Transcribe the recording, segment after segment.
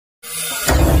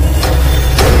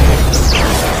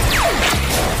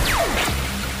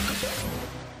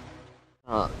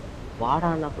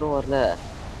வாடான அப்புறம் வரல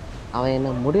அவன் என்ன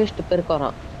முடிச்சிட்டு பேருக்கு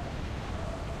வரான்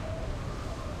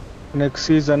next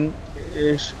season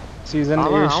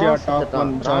Asia top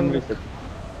 1 John Wick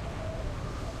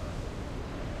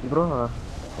bro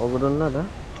over unnada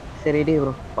seri di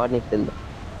bro partner tellu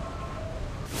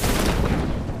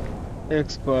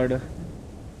expert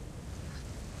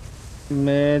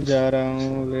मैं जा रहा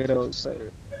हूँ वेयर हाउस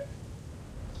साइड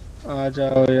आ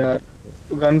जाओ यार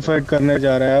गन फाइट करने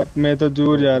जा रहा है अब मैं तो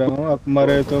दूर जा रहा हूँ अब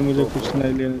मरे तो मुझे कुछ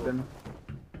नहीं लेने देना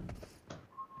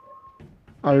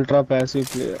अल्ट्रा पैसिव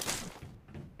प्लेयर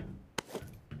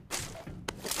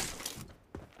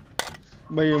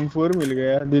भाई M4 मिल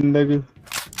गया जिंदगी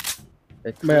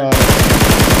मैं आ रहा हूँ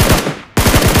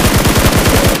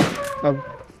अब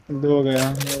 2 गया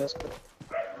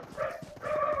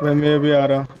मैं भी आ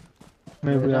रहा हूँ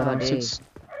मैं भी आ रहा हूँ 6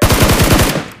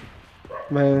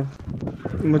 मैं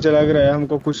मुझे लग रहा है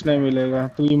हमको कुछ नहीं मिलेगा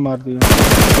तू ही मार दिया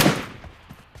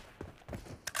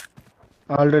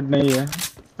ऑलरेडी नहीं है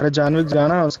अरे जानविक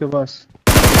जाना है उसके पास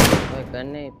गन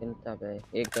नहीं मिलता भाई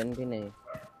एक गन भी नहीं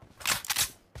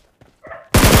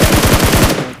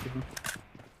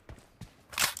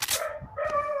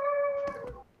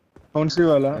कौन सी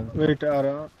वाला वेट आ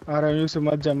रहा यूं से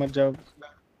मत जा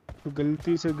तो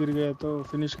गलती से गिर गया तो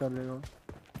फिनिश कर लेगा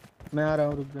मैं आ रहा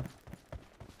हूँ रुक जा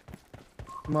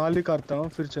माल ही करता हूँ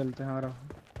फिर चलते हैं आ रहा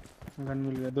हूँ गन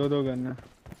मिल गया 2 गन है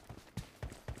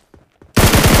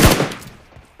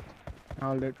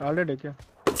ऑलरेडी क्या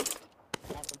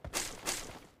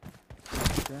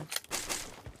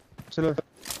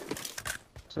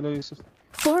चलो Yusuf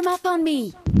form up on me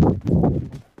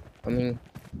coming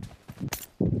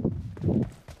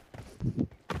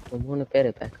மூணு பேர்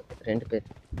பேக்கப் 2 பேர்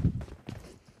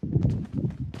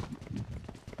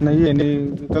नहीं है नहीं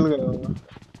निकल गया होगा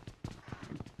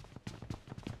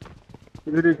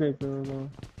इधर ही कहीं पे होगा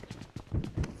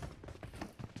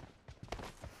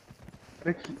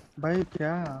अरे भाई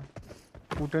क्या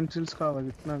पोटेंशियल्स का आवाज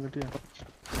इतना घटिया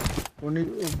वो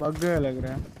बग गया लग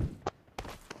रहा है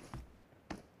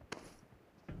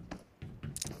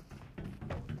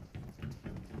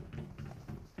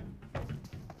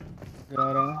जा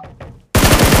रहा हूँ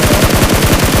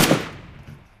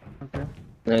ओके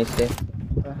नाइस है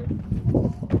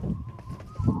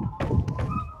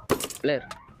प्लेयर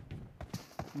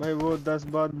भाई वो 10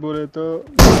 बात बोले तो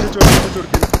छोड़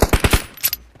के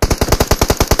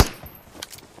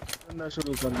करना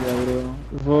शुरू कर दिया ब्रो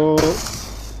वो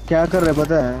क्या कर रहे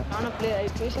पता है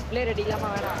प्लेयर அடிக்கலாமா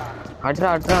வேணாமா அட்ரா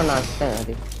நான் அடிச்சேன்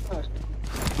அடி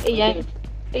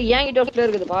ஏன் கிட்ட ஒரு பிளேயர்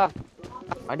இருக்குதுப்பா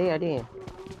அடி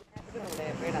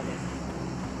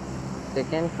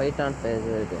செகண்ட் ஃபைட் ஆன் பேஜ்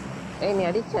இருக்கு ஏய் நீ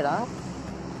அடிச்சடா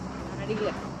நான்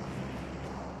அடிக்கல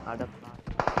அடப்பா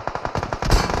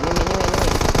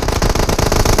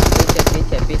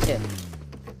पीछे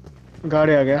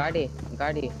गाड़ी आ गया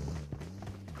गाड़ी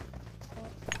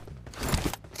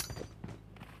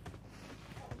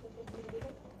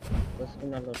उसको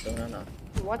ना लो तो ना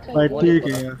भाई ठीक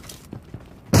है यार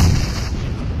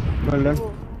वेल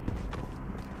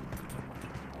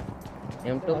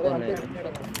M2 कौन है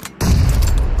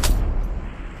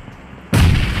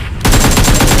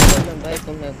भाई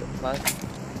तुम मेरे पास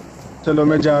चलो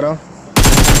मैं जा रहा हूँ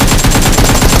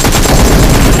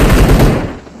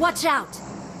watch out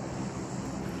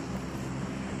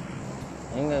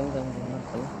एंगे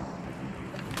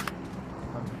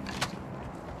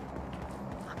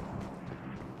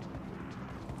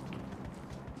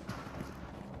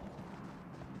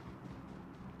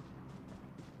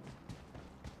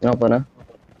यहाँ पर ना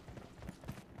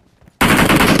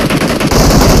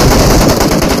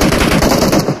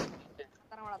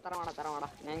तरवाड़ा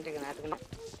मैं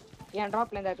यहाँ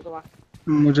ड्रॉप लेंदा है तो वाह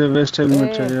मुझे वेस्ट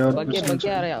हेलमेट चाहिए और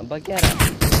बग्गी आ रहा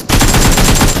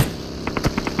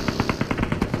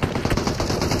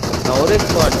और एक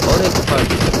स्क्वाड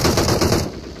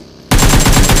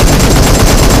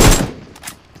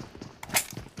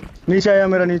नीचे आया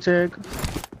मेरा नीचे एक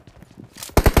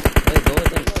भाई 2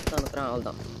 जन उतरा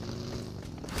होता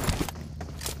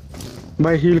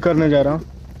भाई हील करने जा रहा हूँ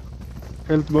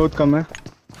हेल्थ बहुत कम है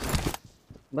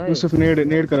भाई सिर्फ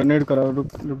नेड करा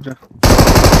रुक जा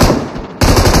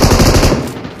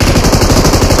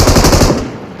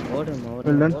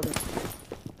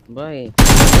भाई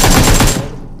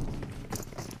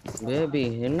बेबी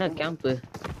என்ன கேம்ப்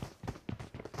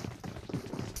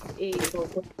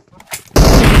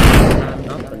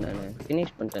நான் பண்ணேன்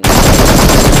finish பண்ணிட்டேன்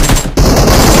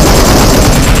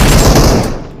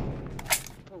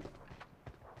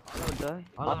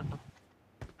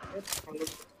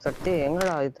सत्ते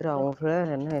எங்கடா இதுற அவன்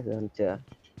ஃப்ளேர் என்ன இது வந்துச்சு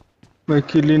भाई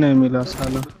किल ही नहीं मिला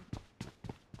साला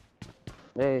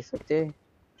டேய் சக்தி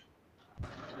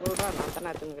போடா நான் தான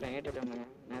எடுத்துக்கிறேன் ஏடிஎம்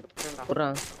நான் எடுத்துக்கிறேன்டா புறா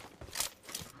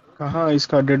कहाँ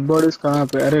इसका डेड बॉडीज कहाँ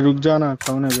पे? अरे रुक जाना,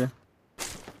 कौन है बे?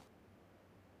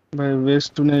 भाई वेस्ट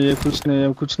तूने ये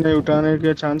कुछ नहीं उठाने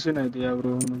का चांस ही नहीं दिया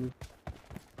ब्रो मुझे।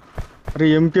 अरे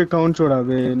एम के काउंट छोड़ा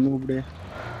बे नूबड़े।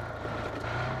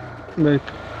 भाई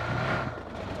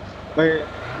भाई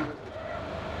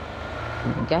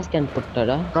கேஸ் கேன்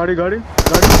போட்டாடா गाड़ी गाड़ी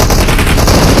गाड़ी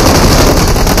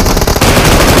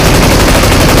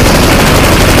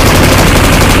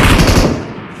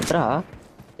புறா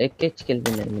एक केच किल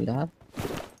भी नहीं मिला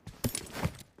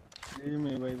नहीं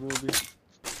में भाई वो भी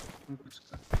कुछ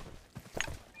का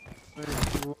भाई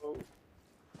वो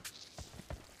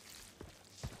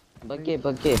बग्गे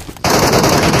बग्गे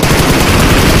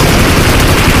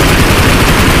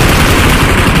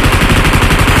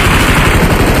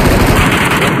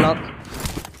ब्लॉक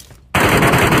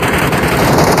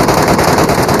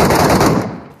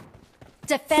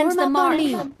Defend the mark.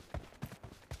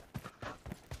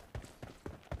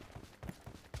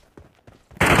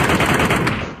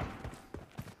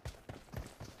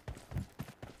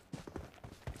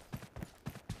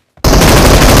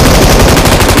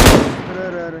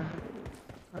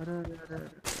 अरे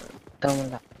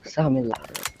तमला सामिला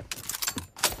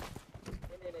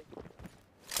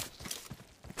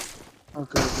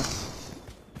ओके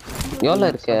எவ்வளவு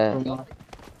இருக்கு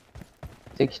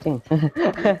 16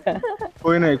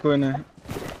 कोई नहीं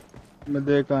मैं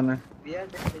देखा नहीं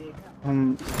हम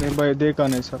नहीं भाई देखा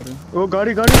नहीं सर वो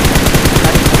गाड़ी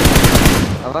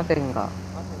அவா சரிங்கா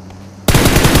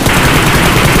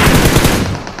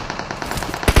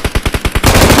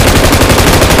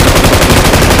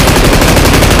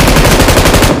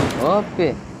ஓகே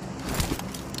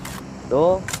तो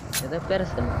इधर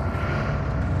पेरसन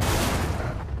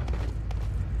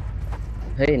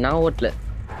हे ना ओटले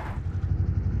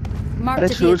Mark अरे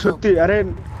the शोर vehicle. शक्ति अरे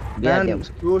BRDM. मैन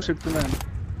शोर शक्ति मैन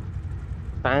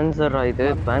पैंसर இது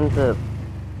पैंसर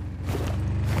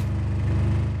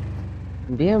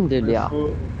BMW वो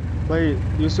भाई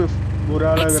यूसुफ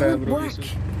बुरा लग रहा है Excellent bro work. Yusuf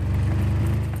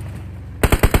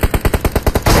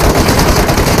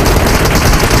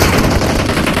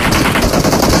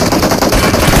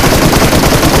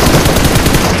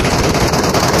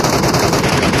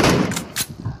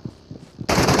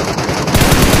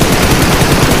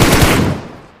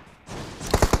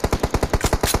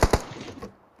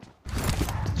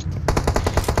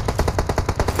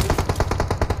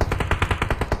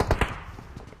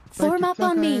Form up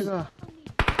on me.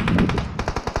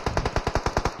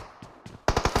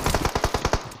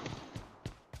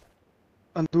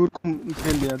 दूर को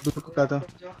खेल दिया दूर को कहा था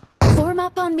Form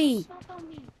up on me.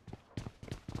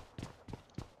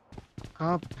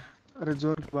 कहाँ पे? अरे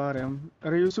जोर के बाहर है हम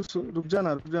अरे यूसुफ रुक जा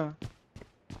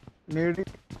नेड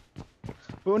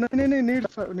ओ नहीं नेड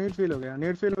फेल हो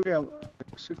गया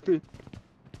शक्ति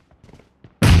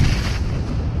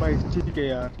भाई ठीक है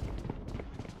यार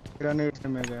मेरा नेट से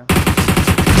मैं गया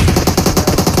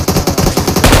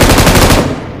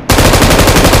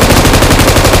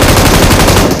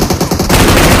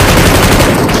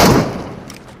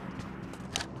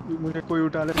मुझे कोई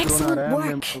उठा ले ड्रोन आ रहा है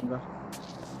मैं मरूंगा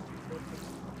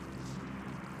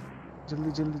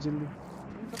जल्दी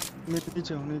मैं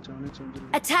नीचे हूँ जल्दी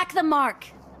Attack the mark.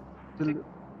 जल्दी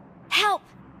Help!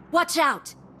 Watch out.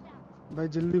 भाई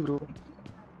जल्दी ब्रो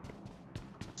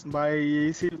भाई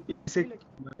इसे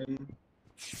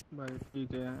भाई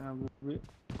ठीक है अब भी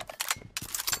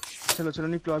चलो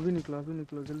निकलो अभी निकलो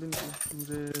जल्दी निकलो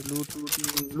मुझे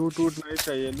लूट नहीं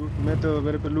चाहिए लूट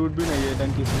मेरे पे लूट भी नहीं है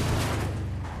डंकी से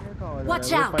Watch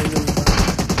out.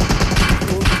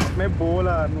 मैं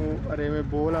बोला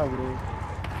ब्रो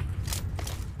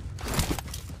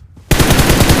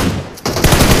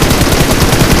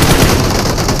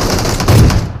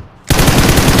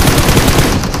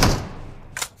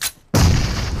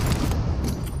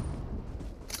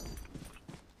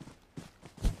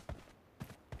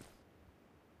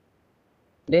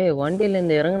டேய் வண்டில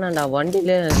இருந்து இறங்குனாடா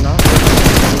வண்டில நான்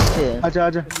आजा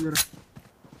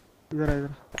इधर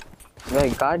भाई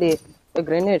गाड़ी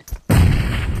ग्रेनेड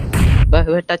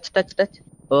भाई टच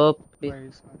ओ भाई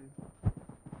सॉरी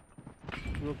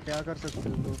वो क्या कर सकते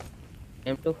हो ब्रो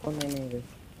M24 नहीं है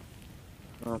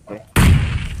ओके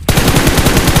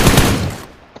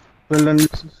वेल डन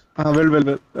हां वेल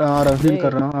आ रहा फील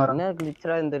कर रहा हूं என்ன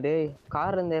ग्लिचरा இந்த டேய்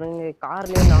கார் இருந்து இறங்கி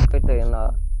கார்லயே நாக் ஆயிட்டு என்ன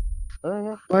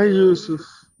भाई यूसुफ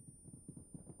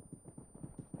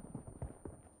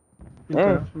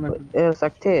ए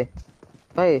सकते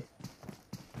भाई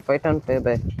फाइट ऑन पे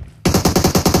भाई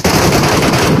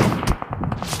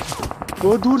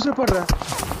वो दूर से पड़ रहा है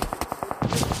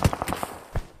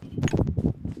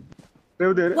रे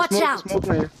उधर Watch स्मोक out. स्मोक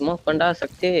नहीं है। स्मोक पंडा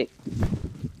सकते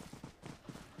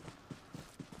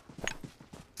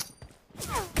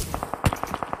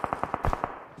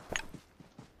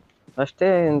अष्टे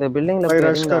இந்த பில்டிங்ல भाई போய்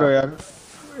रश இருந்தா करो यार।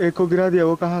 एक को गिरा दिया,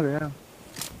 वो कहाँ गया?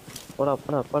 पड़ा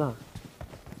पड़ा पड़ा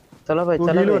चलो भाई वो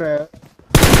चलो हील हो भाई रहा है।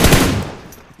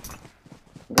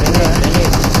 ग्रेनेड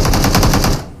ग्रेनेड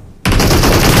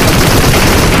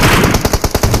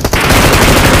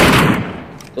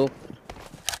तो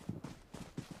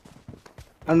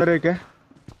अंदर एक है,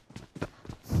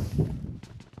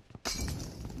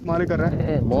 मालिक कर रहा है।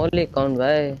 ए मौली कौन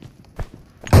भाई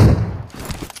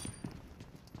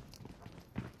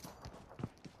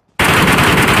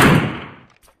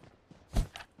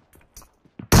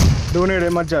दो नेड़े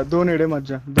मत जा, दो नेड़े मत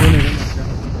जा, दो नेड़े मत जा।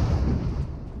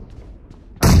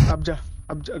 अब जा,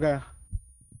 अब जा गया।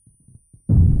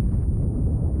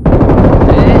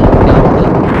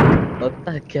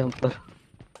 होता है क्या पर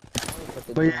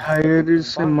भाई हायर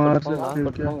से मार सकते हो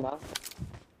क्या?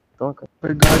 तो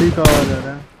भाई गाड़ी का आवाज आ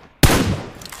रहा है।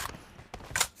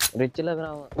 रिच लग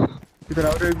रहा हूँ इधर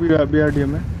आओ, एक भी BRDM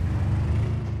में।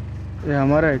 ये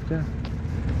हमारा है क्या?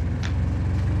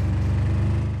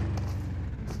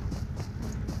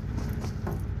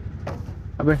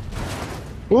 अबे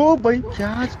ओ भाई क्या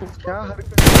हरकत।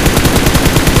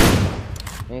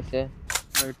 नहीं से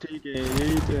भाई ठीक है,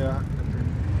 यही तो यार।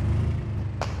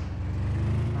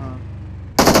 हाँ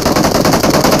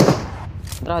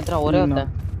इधर इधर हो रहे होता है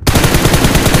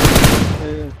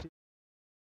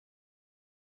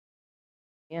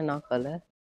ये ना कल है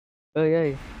ओए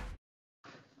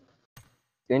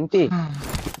 20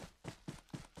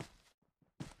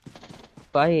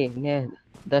 भाई ने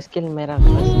 10 किल मेरा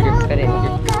स्किप करेंगे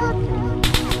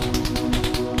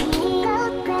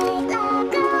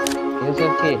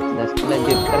यूसुफ जी 10 किल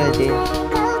जीत करे जी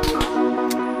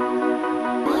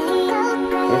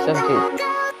यूसुफ जी